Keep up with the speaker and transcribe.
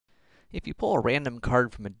If you pull a random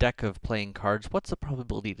card from a deck of playing cards, what's the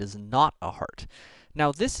probability it is not a heart?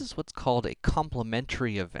 Now, this is what's called a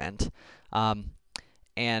complementary event,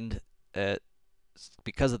 and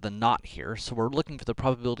because of the not here, so we're looking for the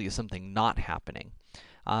probability of something not happening.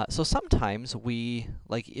 So sometimes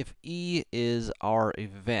like if E is our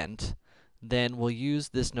event, then we'll use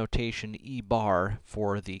this notation E bar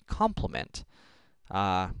for the complement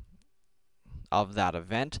of that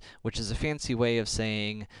event, which is a fancy way of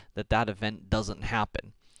saying that that event doesn't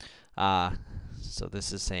happen. So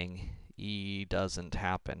this is saying E doesn't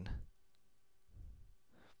happen.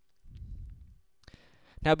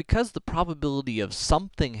 Now, because the probability of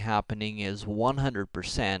something happening is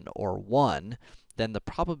 100% or 1, then the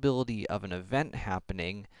probability of an event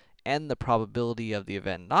happening and the probability of the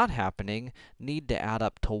event not happening need to add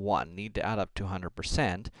up to 1, need to add up to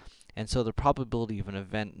 100%. And so the probability of an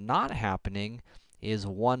event not happening is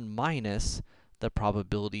 1 minus the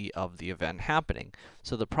probability of the event happening.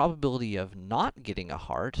 So the probability of not getting a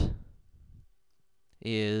heart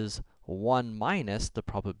is 1 minus the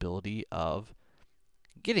probability of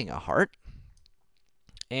getting a heart.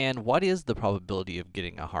 And what is the probability of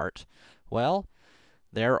getting a heart? Well,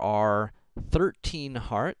 there are 13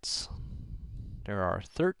 hearts. There are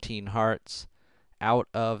 13 hearts out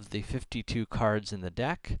of the 52 cards in the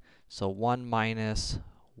deck, so 1 minus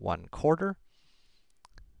 1/4,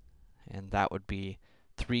 and that would be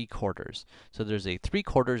 3/4. So there's a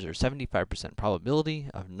 3/4 or 75% probability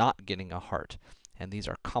of not getting a heart, and these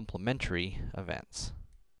are complementary events.